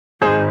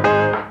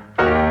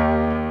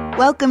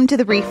Welcome to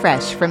The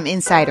Refresh from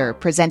Insider,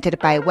 presented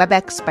by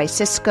WebEx by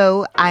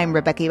Cisco. I'm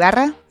Rebecca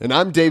Ibarra. And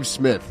I'm Dave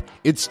Smith.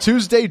 It's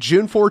Tuesday,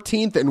 June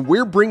 14th, and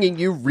we're bringing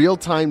you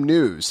real-time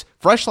news.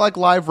 Fresh like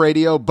live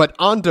radio, but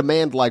on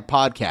demand like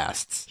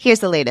podcasts. Here's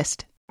the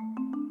latest.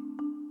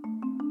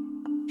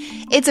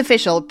 It's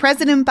official.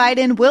 President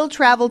Biden will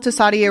travel to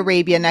Saudi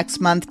Arabia next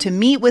month to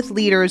meet with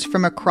leaders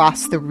from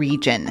across the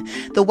region.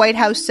 The White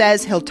House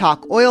says he'll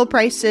talk oil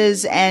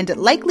prices and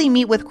likely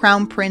meet with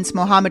Crown Prince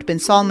Mohammed bin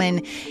Salman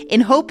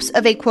in hopes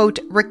of a, quote,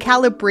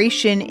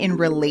 recalibration in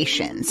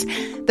relations.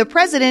 The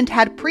president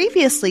had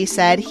previously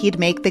said he'd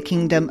make the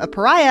kingdom a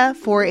pariah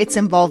for its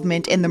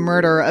involvement in the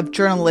murder of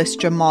journalist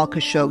Jamal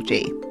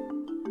Khashoggi.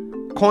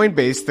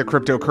 Coinbase, the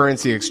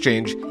cryptocurrency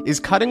exchange, is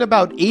cutting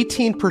about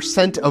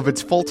 18% of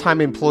its full-time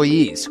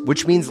employees,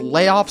 which means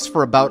layoffs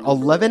for about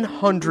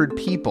 1,100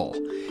 people.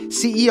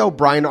 CEO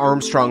Brian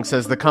Armstrong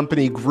says the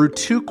company grew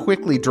too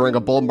quickly during a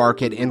bull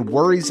market and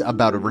worries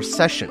about a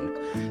recession.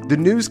 The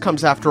news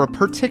comes after a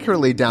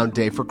particularly down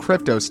day for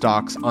crypto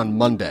stocks on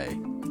Monday.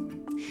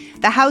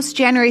 The House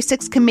January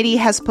 6th committee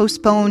has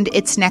postponed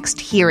its next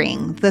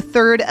hearing. The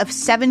third of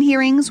 7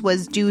 hearings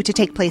was due to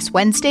take place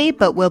Wednesday,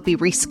 but will be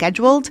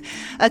rescheduled.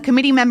 A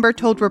committee member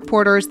told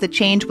reporters the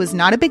change was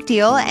not a big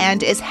deal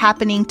and is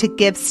happening to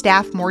give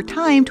staff more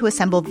time to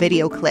assemble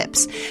video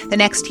clips. The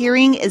next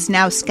hearing is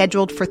now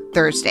scheduled for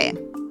Thursday.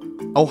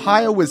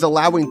 Ohio is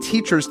allowing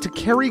teachers to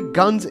carry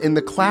guns in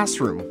the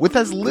classroom with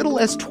as little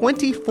as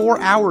 24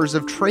 hours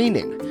of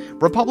training.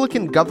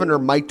 Republican Governor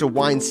Mike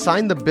DeWine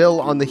signed the bill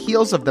on the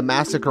heels of the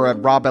massacre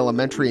at Robb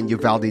Elementary in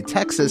Uvalde,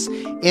 Texas,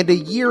 and a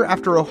year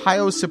after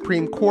Ohio's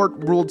Supreme Court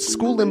ruled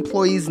school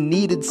employees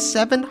needed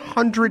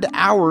 700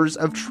 hours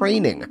of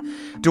training.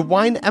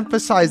 DeWine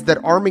emphasized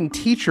that arming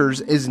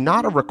teachers is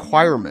not a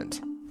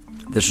requirement.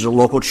 This is a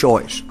local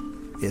choice.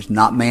 It's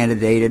not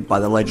mandated by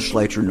the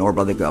legislature nor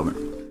by the governor.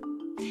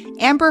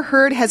 Amber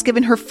Heard has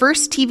given her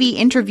first TV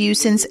interview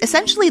since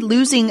essentially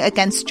losing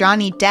against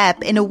Johnny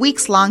Depp in a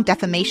weeks-long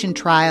defamation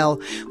trial,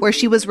 where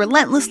she was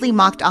relentlessly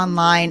mocked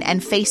online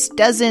and faced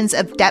dozens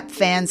of Depp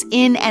fans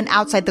in and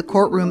outside the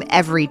courtroom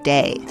every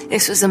day.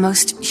 This was the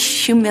most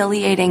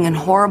humiliating and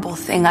horrible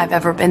thing I've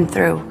ever been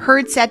through.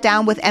 Heard sat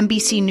down with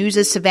NBC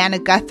News' Savannah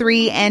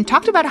Guthrie and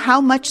talked about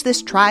how much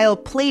this trial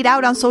played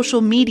out on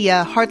social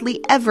media, hardly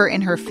ever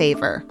in her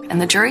favor.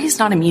 And the jury is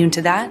not immune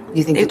to that.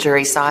 You think the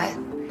jury saw it?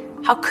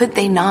 How could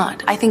they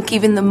not? I think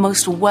even the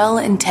most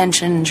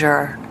well-intentioned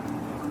juror,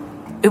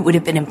 it would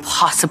have been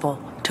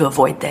impossible to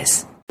avoid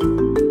this.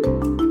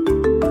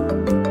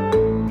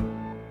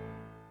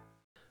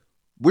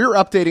 We're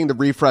updating the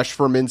Refresh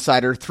from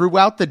Insider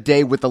throughout the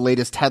day with the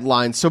latest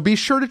headlines, so be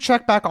sure to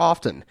check back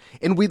often.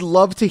 And we'd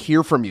love to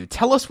hear from you.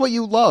 Tell us what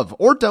you love,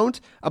 or don't,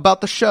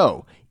 about the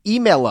show.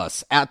 Email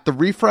us at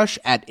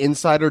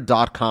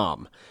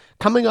therefresh@insider.com.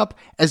 Coming up,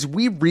 as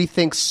we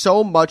rethink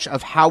so much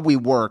of how we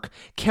work,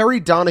 Carrie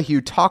Donahue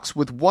talks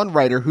with one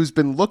writer who's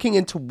been looking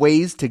into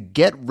ways to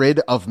get rid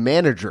of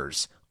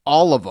managers.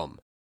 All of them.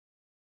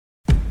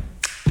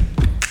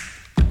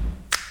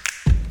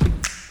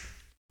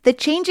 The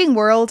changing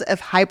world of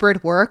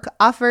hybrid work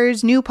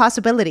offers new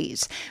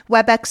possibilities.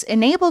 WebEx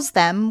enables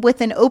them with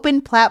an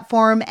open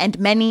platform and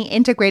many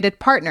integrated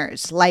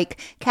partners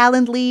like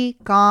Calendly,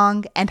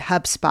 Gong, and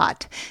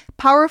HubSpot.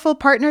 Powerful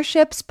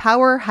partnerships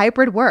power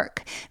hybrid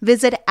work.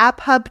 Visit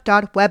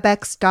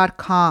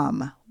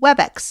apphub.webex.com.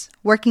 WebEx,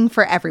 working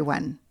for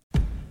everyone.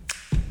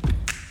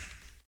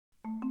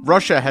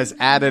 Russia has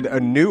added a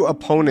new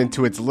opponent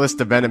to its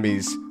list of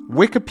enemies,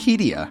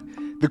 Wikipedia.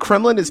 The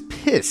Kremlin is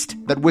pissed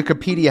that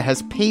Wikipedia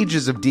has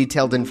pages of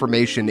detailed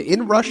information,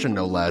 in Russian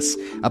no less,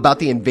 about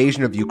the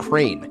invasion of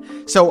Ukraine.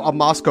 So a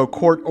Moscow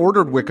court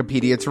ordered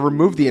Wikipedia to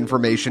remove the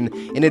information,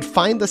 and it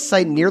fined the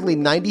site nearly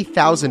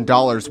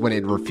 $90,000 when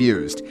it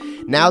refused.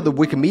 Now the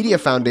Wikimedia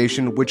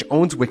Foundation, which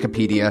owns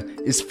Wikipedia,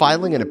 is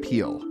filing an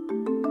appeal.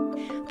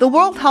 The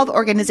World Health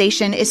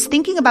Organization is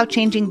thinking about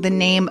changing the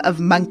name of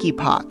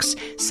monkeypox.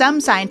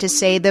 Some scientists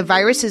say the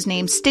virus's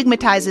name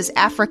stigmatizes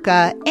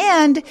Africa,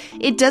 and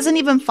it doesn't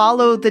even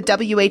follow the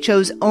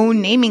WHO's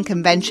own naming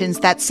conventions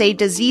that say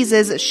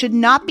diseases should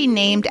not be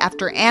named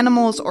after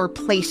animals or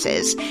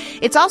places.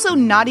 It's also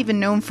not even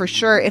known for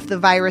sure if the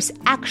virus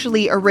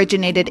actually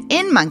originated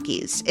in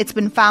monkeys. It's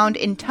been found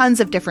in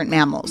tons of different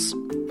mammals.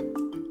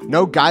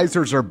 No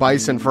geysers or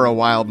bison for a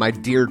while, my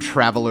dear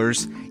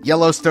travelers.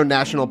 Yellowstone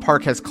National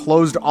Park has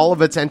closed all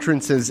of its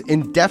entrances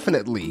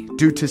indefinitely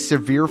due to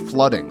severe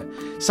flooding.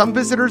 Some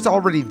visitors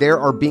already there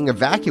are being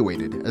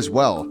evacuated as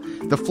well.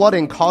 The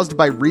flooding caused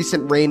by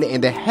recent rain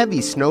and a heavy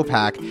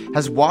snowpack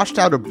has washed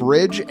out a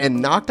bridge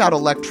and knocked out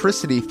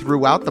electricity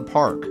throughout the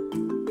park.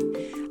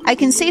 I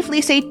can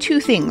safely say 2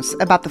 things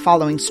about the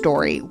following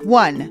story.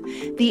 1,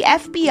 the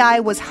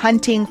FBI was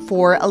hunting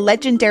for a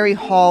legendary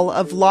haul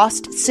of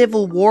lost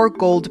Civil War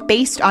gold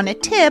based on a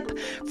tip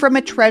from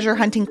a treasure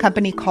hunting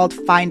company called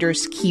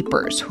Finders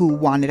Keepers, who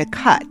wanted a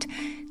cut.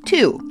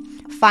 2,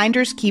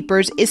 Finders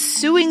Keepers is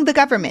suing the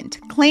government,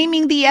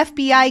 claiming the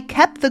FBI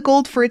kept the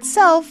gold for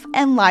itself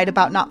and lied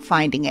about not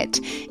finding it.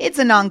 It's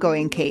an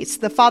ongoing case.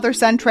 The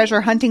father-son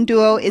treasure hunting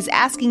duo is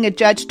asking a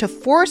judge to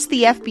force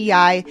the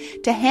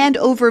FBI to hand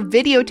over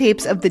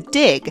videotapes of the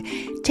dig,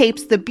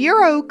 tapes the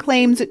Bureau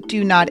claims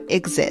do not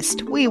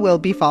exist. We will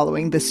be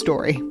following this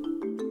story.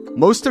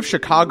 Most of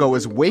Chicago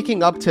is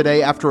waking up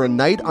today after a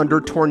night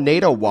under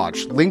tornado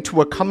watch, linked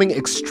to a coming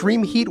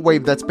extreme heat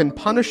wave that's been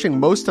punishing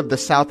most of the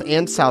South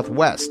and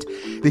Southwest.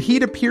 The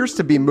heat appears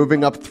to be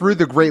moving up through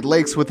the Great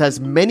Lakes, with as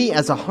many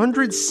as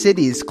 100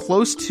 cities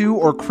close to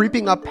or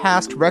creeping up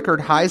past record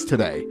highs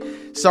today.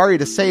 Sorry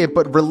to say it,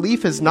 but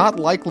relief is not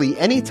likely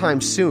anytime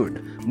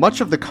soon.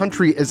 Much of the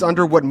country is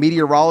under what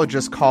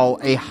meteorologists call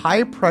a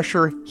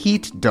high-pressure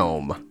heat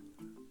dome.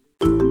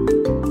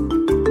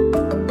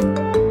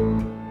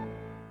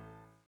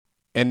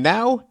 And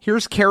now,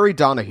 here's Carrie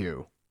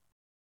Donahue.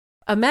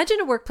 Imagine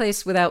a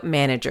workplace without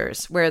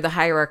managers, where the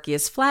hierarchy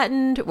is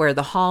flattened, where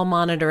the hall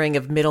monitoring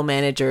of middle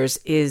managers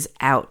is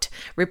out,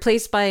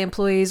 replaced by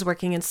employees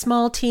working in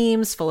small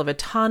teams full of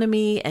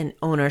autonomy and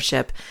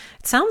ownership.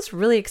 It sounds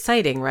really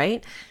exciting,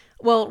 right?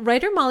 Well,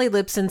 writer Molly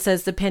Lipson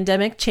says the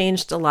pandemic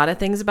changed a lot of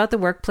things about the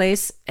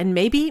workplace, and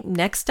maybe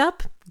next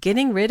up,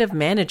 getting rid of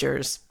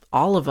managers,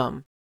 all of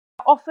them.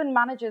 Often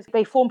managers,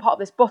 they form part of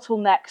this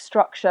bottleneck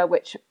structure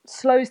which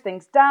slows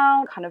things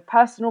down, kind of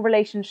personal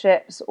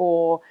relationships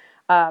or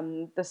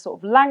the sort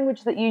of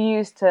language that you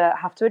use to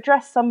have to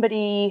address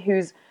somebody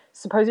who's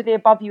supposedly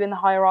above you in the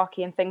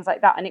hierarchy and things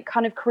like that. And it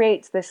kind of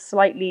creates this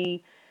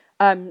slightly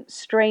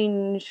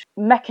strange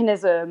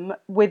mechanism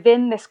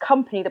within this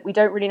company that we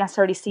don't really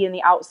necessarily see in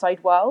the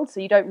outside world. So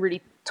you don't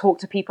really talk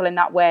to people in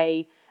that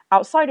way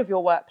outside of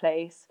your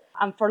workplace.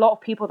 And for a lot of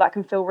people, that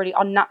can feel really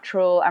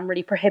unnatural and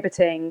really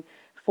prohibiting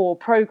for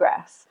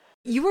progress.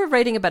 You were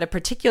writing about a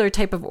particular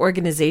type of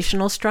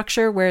organizational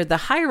structure where the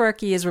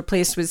hierarchy is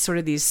replaced with sort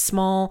of these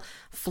small,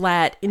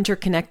 flat,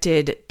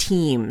 interconnected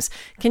teams.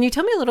 Can you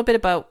tell me a little bit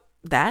about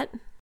that?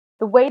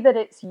 The way that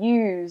it's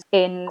used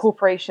in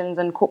corporations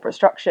and corporate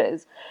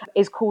structures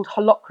is called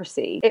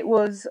holacracy. It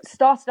was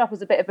started up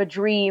as a bit of a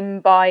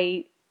dream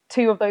by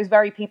two of those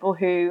very people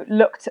who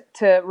looked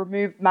to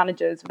remove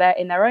managers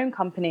in their own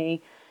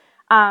company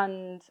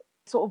and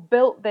sort of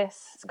built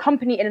this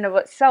company in and of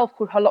itself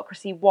called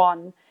Holacracy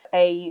One,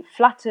 a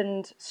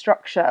flattened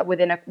structure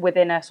within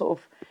a sort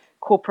of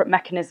corporate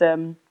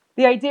mechanism.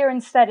 The idea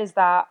instead is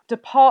that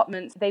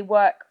departments, they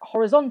work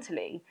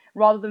horizontally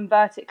rather than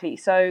vertically.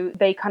 So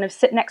they kind of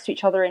sit next to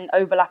each other in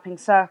overlapping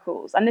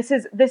circles. And this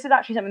is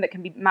actually something that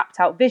can be mapped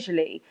out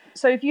visually.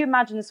 So if you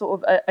imagine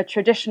sort of a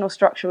traditional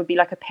structure would be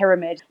like a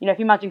pyramid. You know, if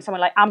you imagine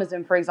someone like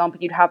Amazon, for example,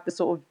 you'd have the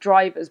sort of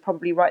drivers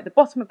probably right at the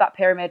bottom of that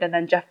pyramid and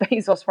then Jeff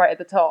Bezos right at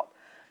the top.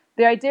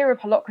 The idea of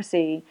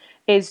holacracy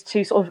is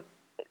to sort of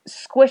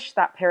squish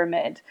that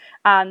pyramid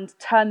and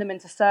turn them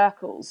into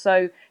circles.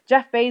 So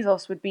Jeff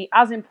Bezos would be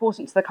as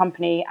important to the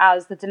company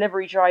as the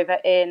delivery driver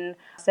in,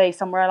 say,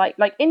 somewhere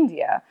like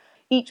India.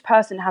 Each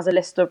person has a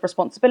list of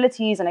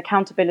responsibilities and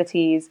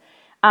accountabilities,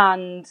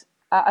 and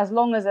as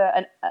long as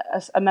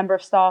a member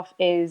of staff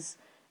is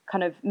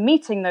kind of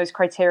meeting those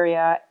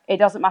criteria, it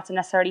doesn't matter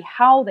necessarily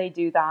how they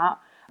do that,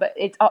 but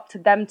it's up to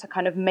them to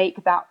kind of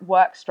make that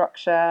work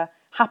structure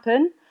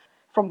happen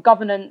from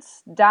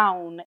governance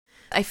down.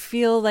 I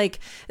feel like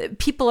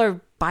people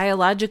are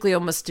biologically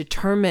almost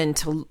determined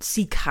to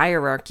seek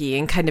hierarchy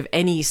in kind of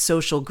any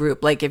social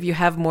group. Like if you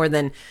have more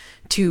than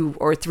 2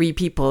 or 3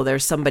 people,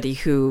 there's somebody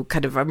who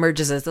kind of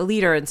emerges as a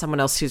leader and someone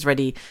else who's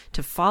ready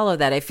to follow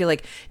that. I feel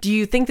like, do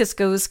you think this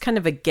goes kind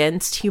of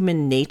against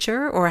human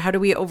nature, or how do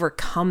we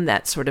overcome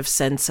that sort of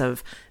sense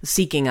of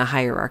seeking a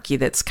hierarchy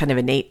that's kind of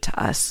innate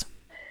to us?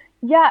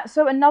 Yeah,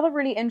 so another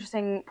really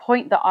interesting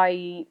point that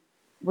I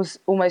was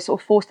almost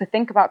sort of forced to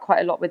think about quite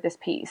a lot with this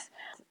piece,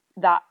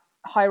 that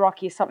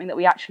hierarchy is something that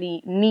we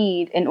actually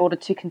need in order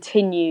to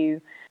continue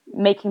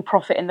making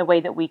profit in the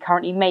way that we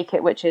currently make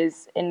it, which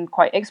is in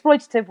quite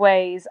exploitative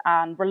ways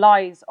and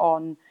relies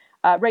on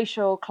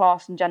racial,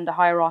 class and gender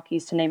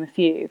hierarchies, to name a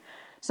few.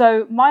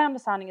 So my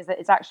understanding is that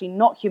it's actually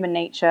not human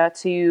nature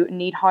to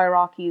need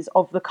hierarchies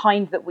of the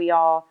kind that we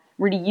are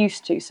really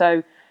used to.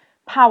 So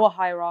power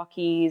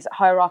hierarchies,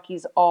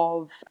 hierarchies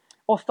of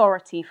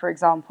authority, for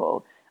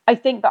example. I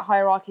think that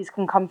hierarchies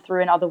can come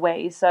through in other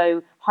ways.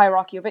 So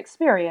hierarchy of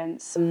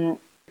experience.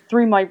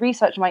 Through my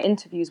research and my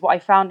interviews, what I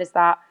found is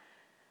that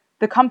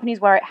the companies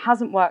where it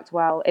hasn't worked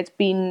well, it's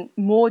been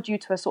more due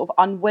to a sort of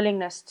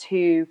unwillingness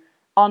to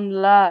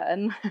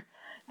unlearn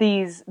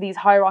these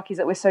hierarchies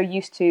that we're so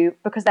used to,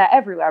 because they're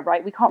everywhere,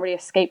 right? We can't really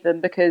escape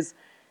them because,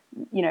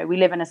 you know, we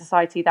live in a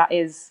society that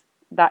is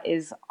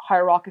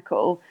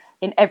hierarchical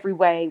in every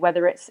way,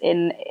 whether it's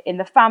in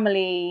the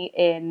family,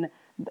 in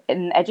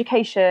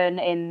education,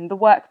 in the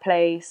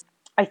workplace.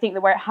 I think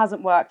that where it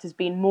hasn't worked has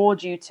been more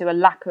due to a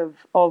lack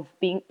of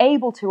being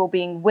able to or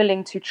being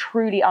willing to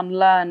truly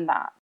unlearn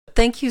that.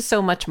 Thank you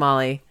so much,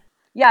 Molly.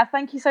 Yeah,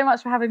 thank you so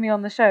much for having me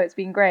on the show. It's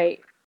been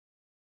great.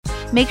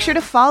 Make sure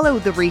to follow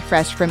The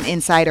Refresh from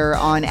Insider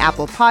on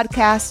Apple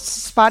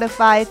Podcasts,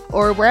 Spotify,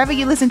 or wherever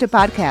you listen to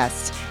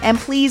podcasts. And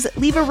please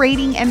leave a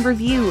rating and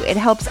review. It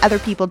helps other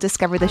people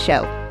discover the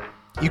show.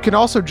 You can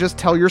also just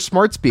tell your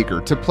smart speaker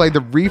to play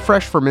the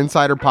Refresh from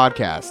Insider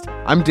podcast.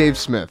 I'm Dave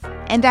Smith.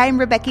 And I'm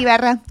Rebecca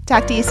Ibarra.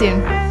 Talk to you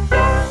soon.